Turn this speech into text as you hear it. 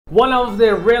One of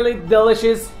the really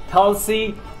delicious,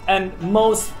 healthy, and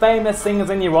most famous things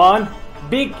in Iran,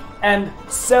 big and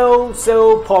so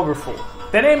powerful.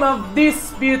 The name of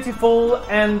this beautiful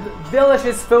and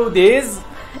delicious food is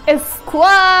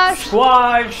squash.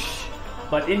 Squash.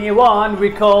 But in Iran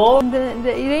we call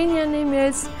the Iranian name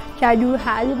is kadu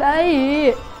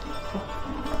halwai.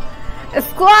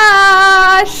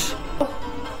 Squash.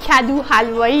 Kadu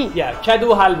halwai. Yeah,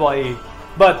 kadu halwai.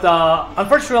 But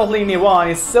unfortunately in Iran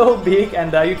it's so big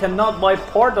and you cannot buy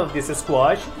part of this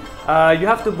squash. You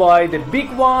have to buy the big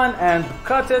one and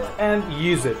cut it and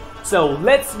use it. So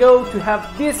let's go to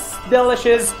have this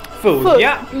delicious food.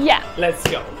 Yeah? Yeah. Let's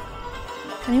go.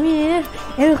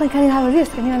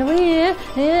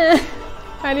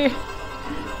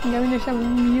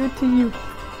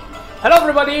 Hello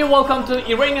everybody, welcome to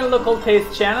Iranian Local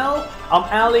Taste channel. I'm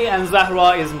Ali and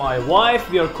Zahra is my wife.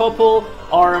 We are a couple.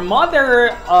 Our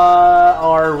mother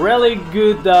are really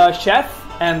good chef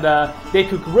and they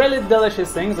cook really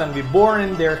delicious things and we born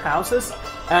in their houses.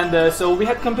 And so we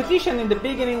had competition in the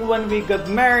beginning when we got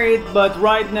married, but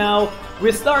right now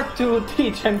we start to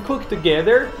teach and cook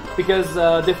together because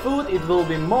the food it will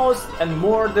be most and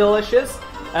more delicious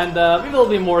and we will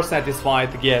be more satisfied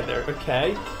together,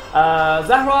 okay?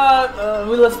 Zahra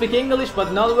will speak English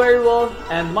but not very well,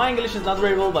 and my English is not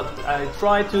very well, but I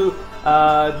try to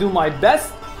do my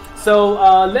best. So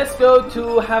let's go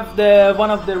to have one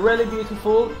of the really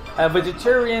beautiful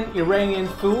vegetarian Iranian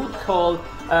food called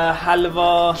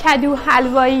halwa. Kadu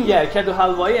halwai. Yeah, kadu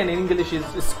halwai, and in English is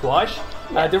squash.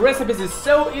 The recipe is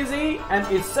so easy and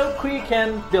it's so quick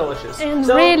and delicious. And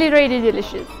so, really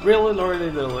delicious. Really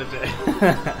delicious.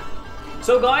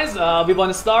 So guys, we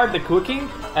want to start the cooking,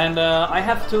 and I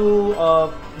have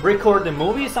to record the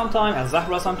movie sometime, and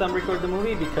Zahra sometime record the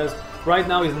movie because right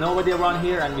now is nobody around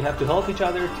here and we have to help each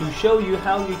other to show you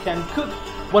how you can cook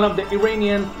one of the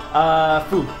Iranian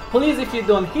food. Please, if you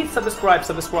don't hit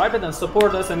subscribe it and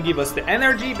support us and give us the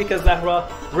energy because Zahra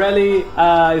really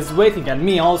is waiting, and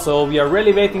me also. We are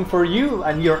really waiting for you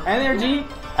and your energy.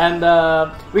 And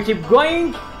we keep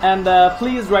going, and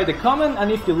please write a comment, and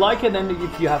if you like it and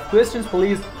if you have questions,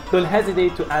 please don't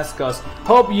hesitate to ask us.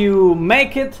 Hope you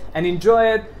make it and enjoy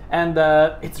it, and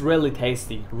it's really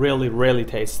tasty, really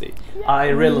tasty. I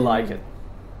really like it.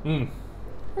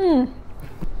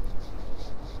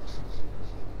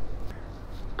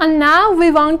 And now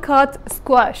we want cut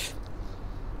squash.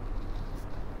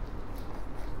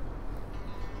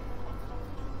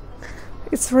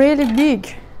 It's really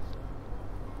big.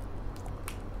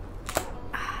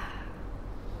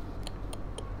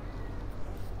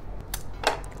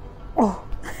 Oh.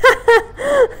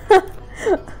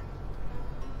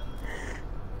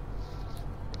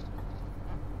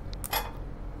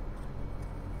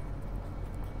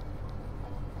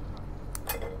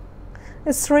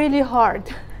 It's really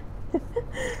hard.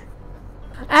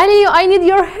 Ali, I need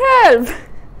your help.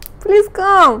 Please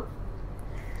come.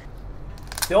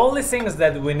 The only things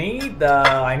that we need,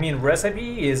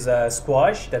 recipe is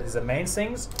squash. That is the main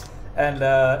things. And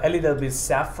a little bit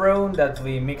saffron that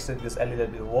we mix it with a little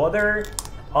bit water,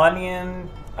 onion,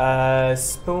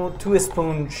 2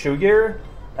 spoons sugar,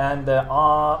 and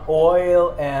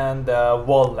oil and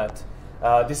walnut.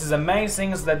 This is the main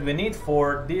things that we need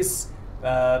for this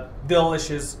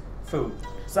delicious food.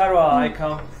 Sarah, I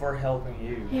come for helping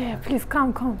you. Yeah, please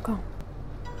come.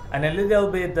 And a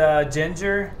little bit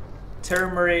ginger,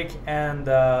 turmeric, and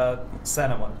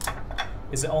cinnamon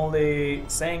is the only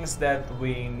things that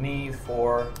we need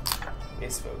for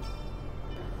this food.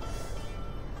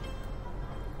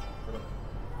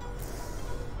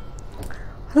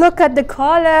 Look at the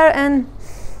color, and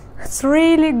it's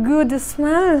really good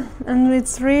smell, and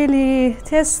it's really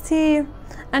tasty.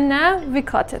 And now we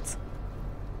cut it.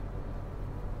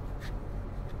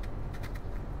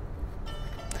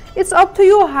 It's up to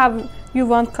you how you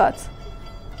want cut.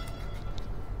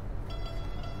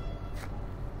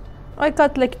 I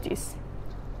cut like this.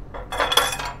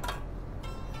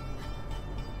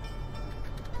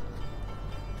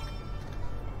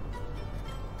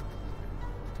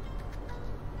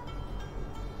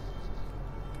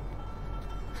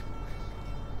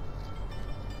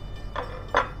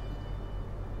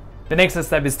 The next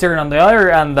step is turn on the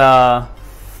other and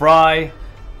fry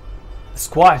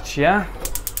squash, yeah?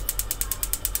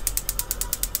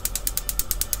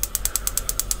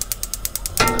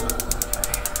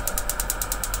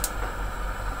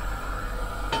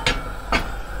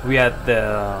 We add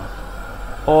the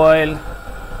oil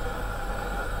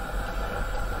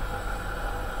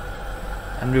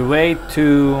and we wait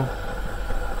to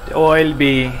the oil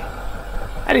be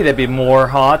a little bit more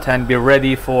hot and be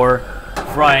ready for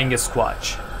frying a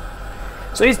squash.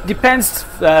 So it depends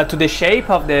to the shape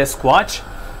of the squash.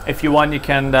 If you want, you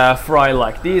can fry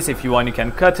like this. If you want, you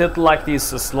can cut it like this,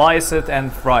 slice it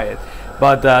and fry it.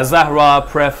 But Zahra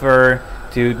prefer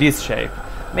to this shape.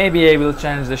 Maybe I will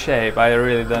change the shape. I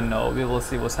really don't know. We will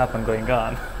see what's happening going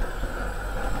on.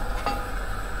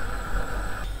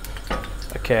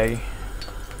 Okay.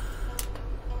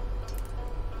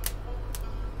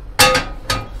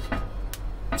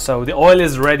 So the oil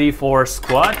is ready for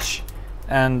squash,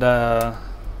 and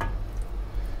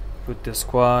put the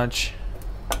squash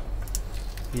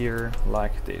here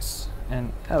like this,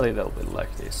 and a little bit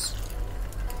like this.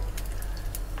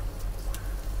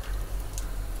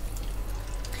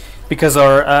 Because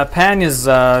our pan is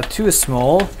too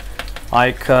small,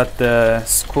 I cut the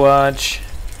squash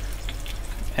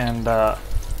and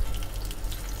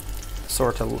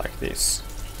sort of like this.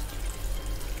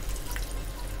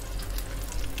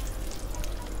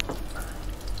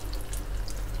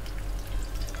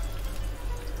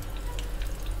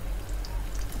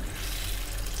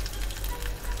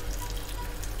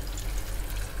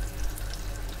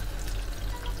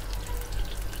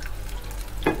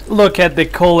 Look at the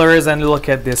colors and look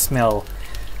at the smell.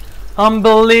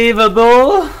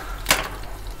 Unbelievable.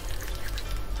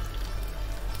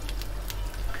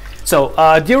 So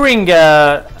during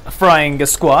frying the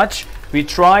squash, we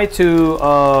try to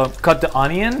cut the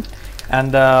onion,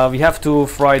 and we have to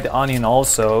fry the onion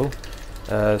also.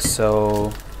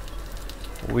 So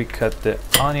we cut the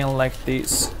onion like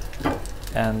this,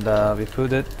 and we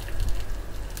put it.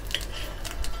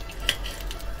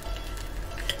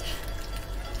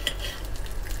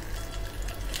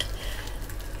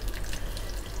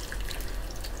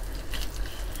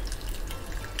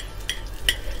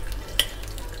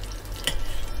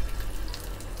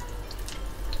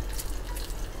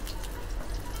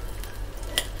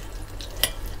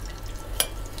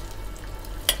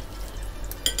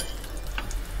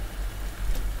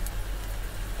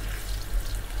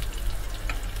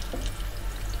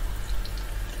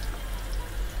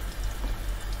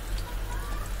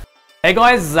 Hey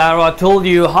guys, Zahra told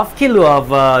you half kilo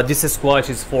of this squash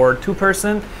is for 2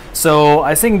 person. So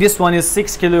I think this one is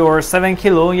 6 kilo or 7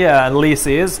 kilo, yeah, at least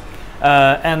is.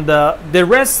 And the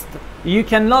rest you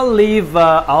cannot leave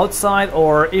outside,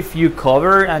 or if you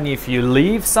cover and if you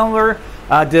leave somewhere,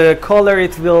 the color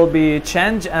it will be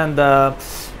changed, and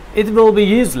it will be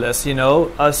useless, you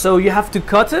know. So you have to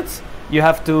cut it, you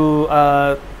have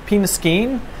to pin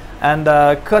skin, and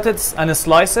cut it and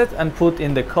slice it and put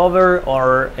in the cover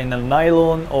or in a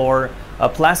nylon or a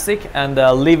plastic, and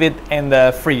leave it in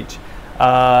the fridge.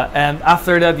 And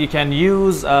after that you can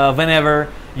use whenever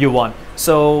you want.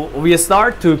 So we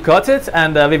start to cut it,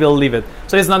 and we will leave it.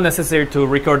 So it's not necessary to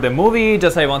record the movie,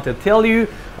 just I want to tell you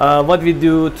what we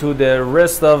do to the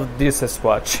rest of this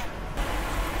squash.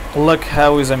 Look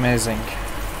how is amazing.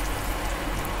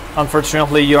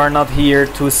 Unfortunately you are not here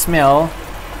to smell,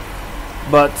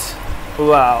 but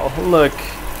wow, look.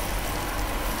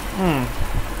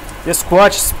 The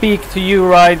squash speak to you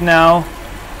right now.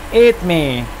 Eat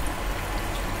me.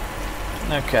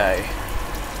 Okay.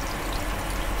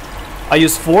 I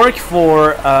use fork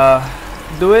for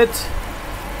do it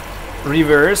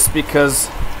reverse because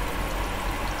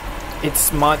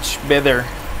it's much better,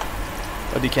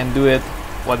 but you can do it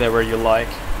whatever you like.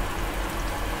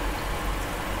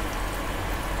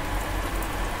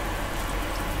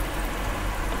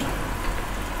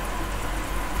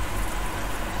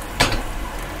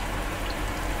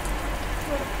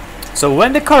 So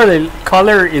when the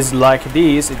color is like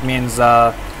this, it means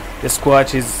the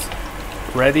squash is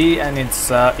ready, and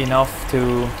it's enough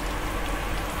to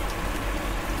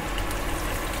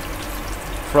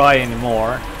fry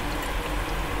anymore.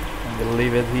 And we'll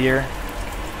leave it here.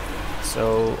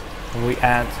 So we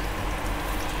add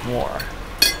more.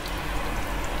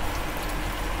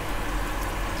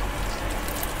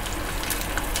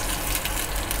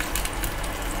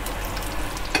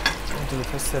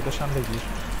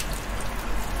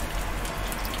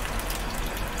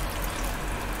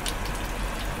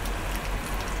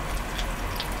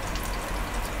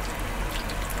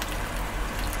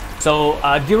 So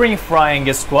during frying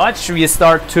a squash, we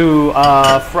start to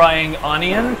frying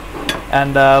onion,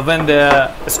 and when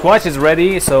the squash is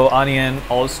ready, so onion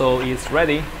also is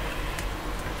ready.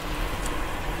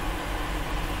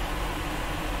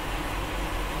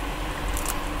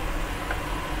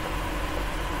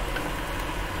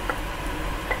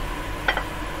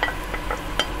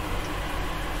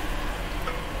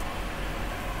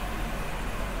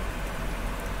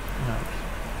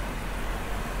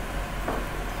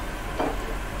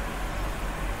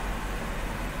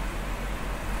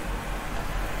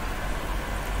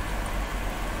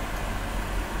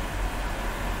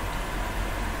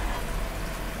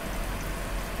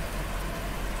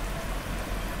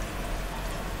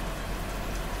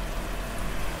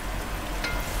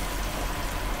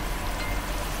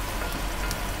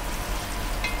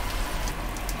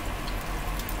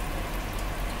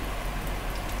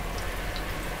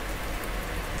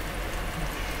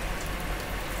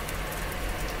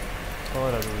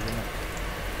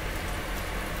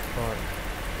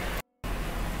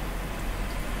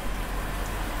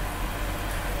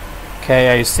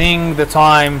 Okay, I think the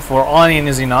time for onion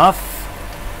is enough.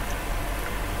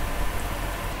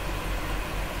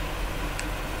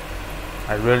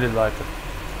 I really like it.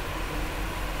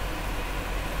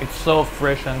 It's so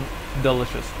fresh and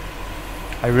delicious.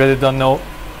 I really don't know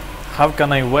how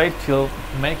can I wait till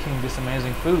making this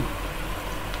amazing food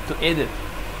to eat it.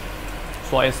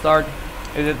 So I start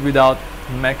eat it without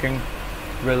making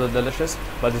really delicious,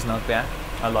 but it's not bad.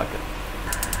 I like it.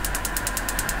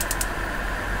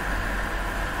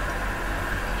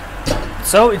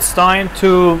 So it's time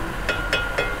to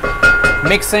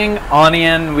mixing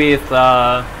onion with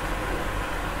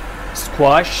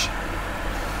squash.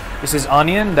 This is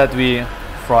onion that we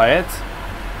fry it.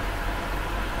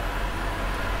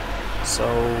 So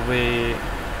we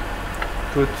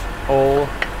put all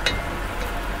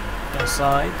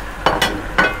inside.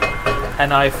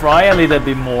 And I fry a little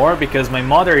bit more because my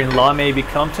mother-in-law maybe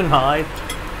come tonight,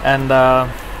 and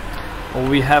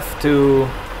we have to.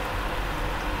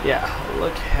 Yeah,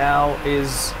 look how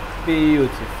is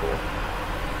beautiful.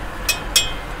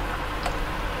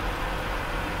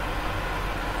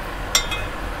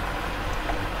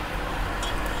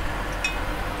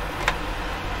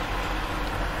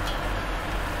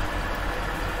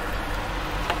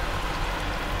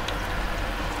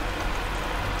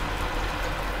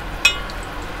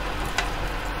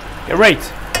 Great.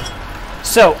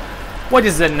 So, what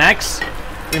is the next?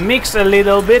 We mix a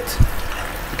little bit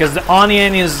because the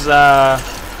onion is in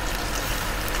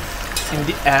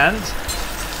the end.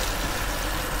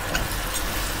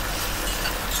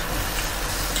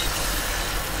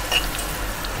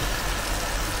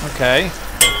 Okay.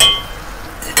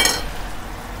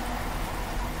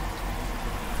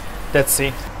 That's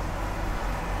it.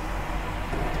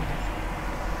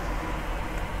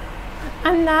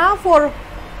 And now for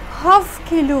half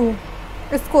kilo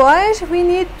squash, we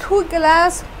need 2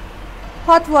 glasses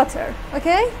hot water,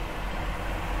 okay?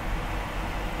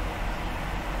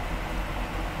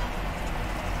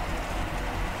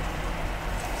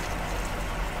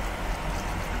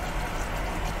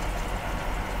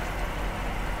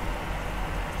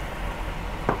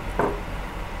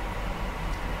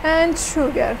 And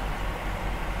sugar.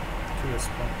 2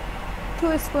 spoons.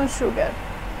 2 spoons sugar.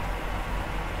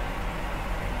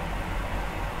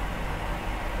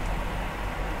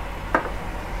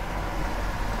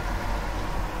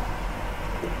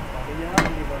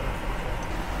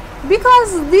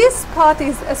 Because this pot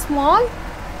is small,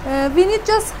 we need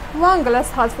just 1 glass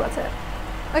hot water.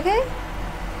 Okay?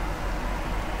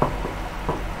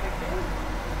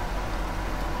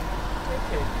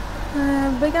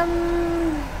 بگم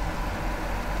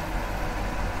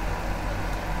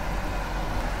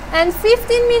and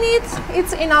 15 minutes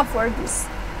it's enough for this,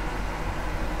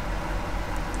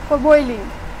 for boiling.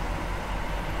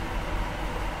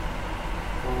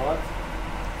 For what?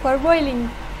 For boiling.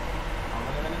 How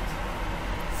many minutes?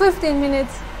 15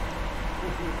 minutes.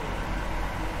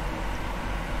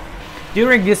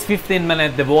 During this 15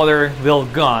 minutes the water will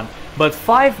gone, but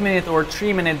 5 minutes or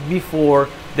 3 minutes before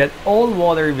that all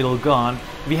water will gone,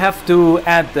 we have to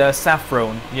add the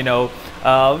saffron. You know,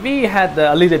 we had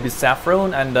a little bit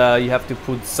saffron, and you have to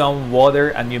put some water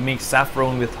and you mix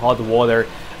saffron with hot water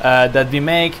that we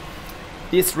make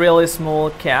this really small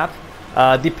cap.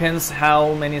 Depends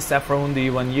how many saffron do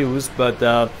you want to use, but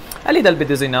a little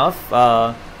bit is enough,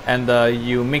 and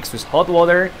you mix with hot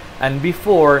water, and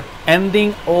before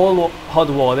ending all hot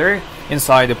water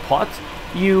inside the pot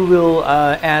you will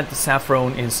add the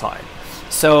saffron inside.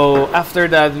 So after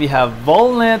that we have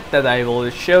walnut that I will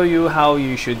show you how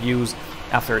you should use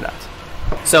after that.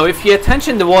 So if you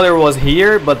attention, the water was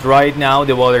here, but right now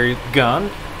the water is gone,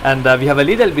 and we have a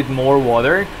little bit more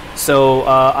water. So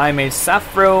I made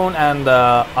saffron, and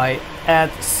I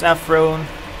add saffron.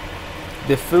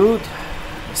 The food,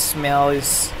 the smell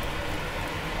is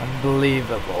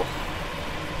unbelievable.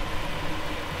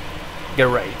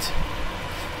 Great.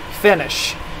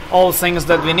 Finish. All things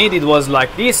that we needed was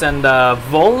like this, and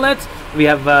walnut. We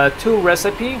have 2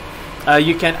 recipes.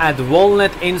 You can add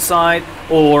walnut inside,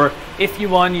 or if you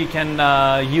want you can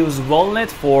use walnut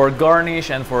for garnish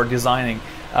and for designing.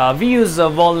 We use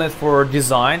walnut for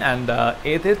design and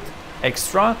eat it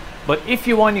extra, but if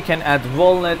you want you can add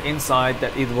walnut inside,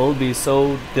 that it will be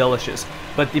so delicious.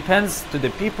 But depends to the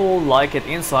people like it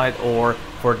inside or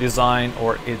for design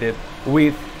or eat it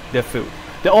with the food.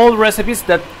 The old recipes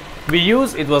that we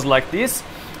use, it was like this.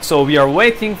 So we are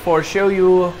waiting for show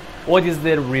you what is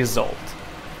the result.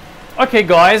 Okay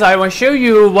guys, I want to show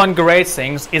you one great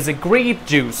thing is a grape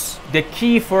juice. The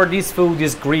key for this food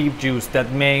is grape juice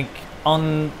that make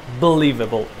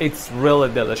unbelievable. It's really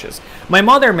delicious. My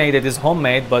mother made it, is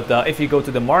homemade, but if you go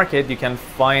to the market you can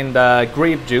find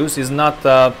grape juice. Is not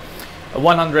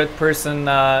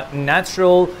 100%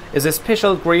 natural. It's a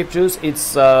special grape juice.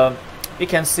 It's you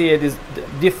can see it is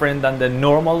different than the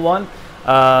normal one.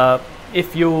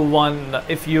 If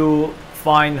you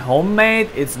find homemade,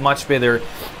 it's much better,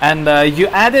 and you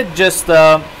added just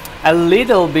a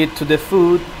little bit to the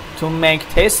food to make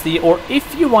tasty, or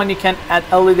if you want you can add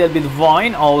a little bit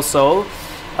wine also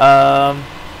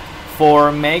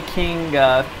for making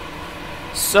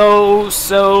so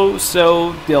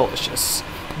delicious.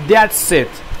 That's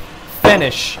it,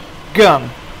 finish,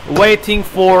 gone, waiting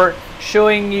for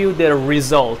showing you the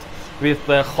result with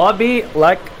the hobby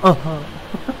like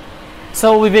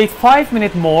So we wait 5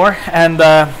 minutes more, and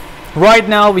right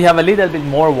now we have a little bit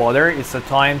more water. It's the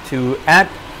time to add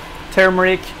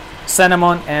turmeric,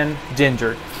 cinnamon, and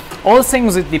ginger. All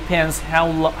things, it depends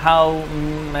how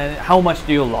much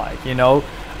do you like, you know.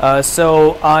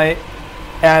 So I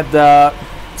add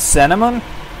cinnamon,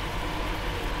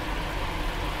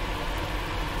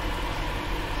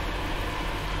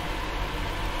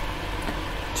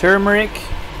 turmeric,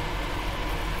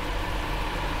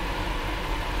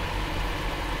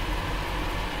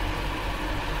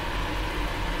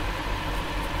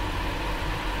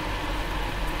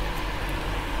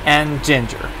 and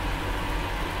ginger.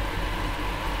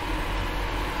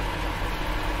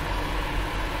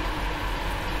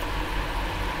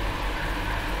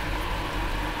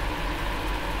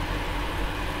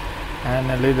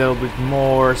 And a little bit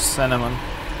more cinnamon.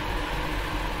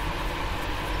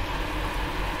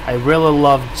 I really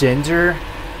love ginger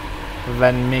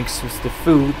when mixed with the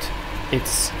food.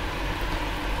 It's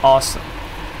awesome.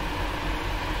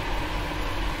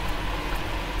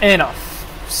 Enough.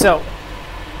 So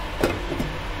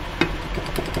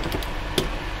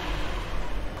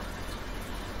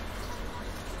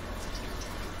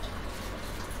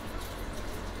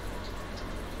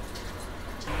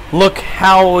look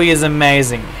how is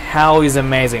amazing. How is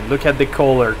amazing. Look at the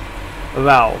color.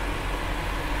 Wow.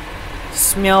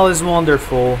 Smell is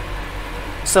wonderful.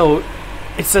 So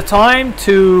it's a time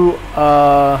to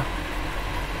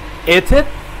eat it,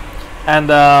 and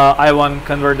I want to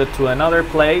convert it to another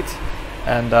plate,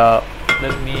 and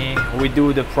we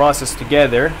do the process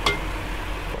together.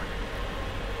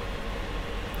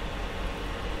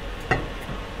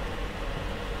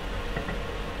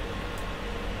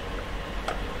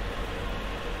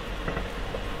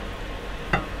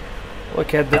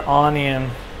 Look at the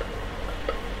onion.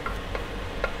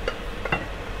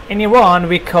 In Iran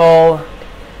we call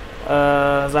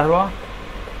Zahra.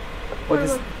 What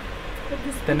is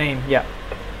the name? Yeah.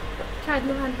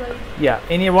 Kadu halwai. Yeah.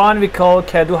 In Iran we call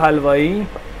kadu halwai.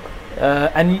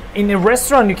 And in a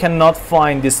restaurant you cannot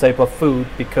find this type of food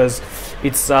because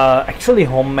it's actually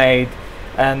homemade,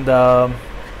 and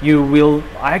you will,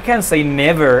 I can say,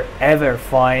 never ever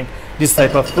find this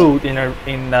type of food in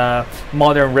a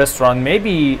modern restaurant.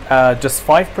 Maybe just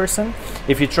 5%.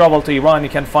 If you travel to Iran, you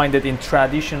can find it in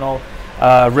traditional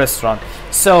restaurant.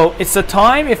 So it's a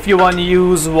time, if you want to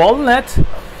use walnut,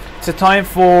 it's a time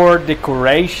for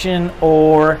decoration,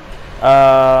 or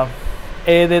add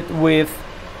it with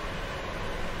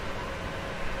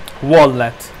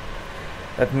walnut.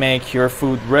 That make your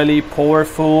food really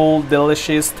powerful,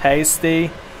 delicious,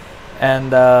 tasty,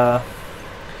 and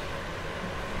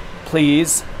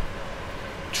please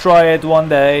try it one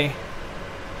day,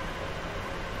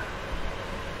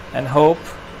 and hope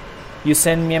you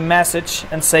send me a message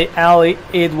and say, Ali,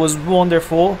 it was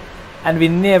wonderful, and we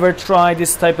never tried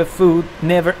this type of food,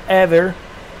 never ever,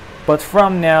 but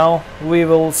from now we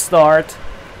will start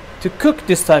to cook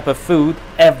this type of food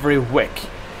every week.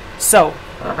 So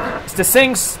it's the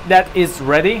things that is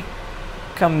ready.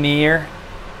 Come near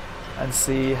and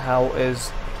see how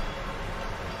is.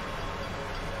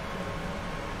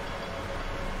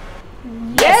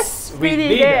 Yes, we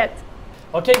did it.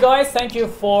 Okay guys, thank you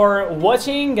for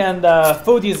watching, and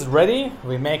food is ready.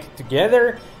 We make it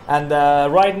together, and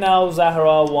right now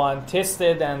Zahra want to taste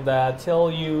it and tell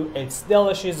you it's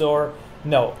delicious or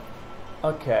no.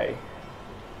 Okay.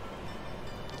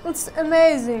 It's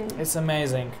amazing. It's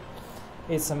amazing.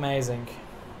 It's amazing.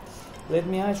 Let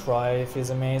me try if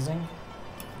it's amazing.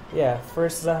 Yeah,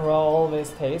 first Zahra always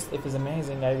taste. If it's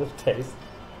amazing, I will taste.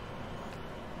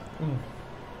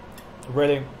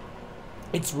 Really,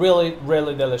 it's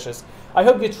really delicious. I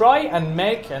hope you try and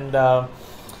make and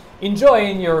enjoy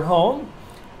in your home.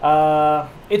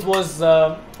 It was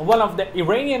one of the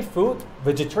Iranian food,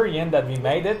 vegetarian, that we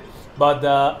made it.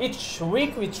 But each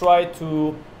week we try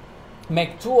to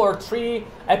make 2 or 3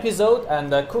 episodes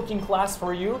and a cooking class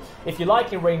for you. If you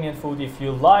like Iranian food, if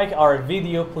you like our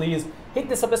video, please hit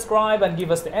the subscribe and give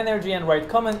us the energy and write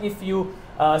comment if you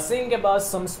think about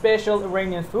some special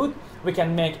Iranian food. We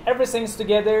can make everything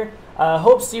together.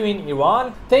 Hope see you in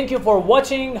Iran. Thank you for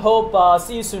watching. Hope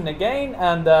see you soon again.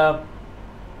 And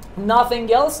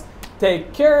nothing else.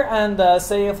 Take care and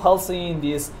stay healthy in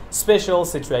this special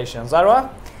situation. Zahra?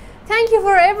 Thank you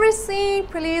for everything.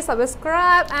 Please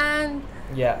subscribe and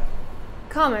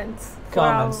comment.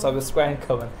 Comment, subscribe, and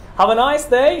comment. Have a nice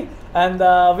day, and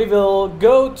we will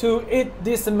go to eat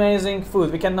this amazing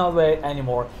food. We cannot wait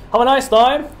anymore. Have a nice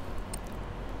time.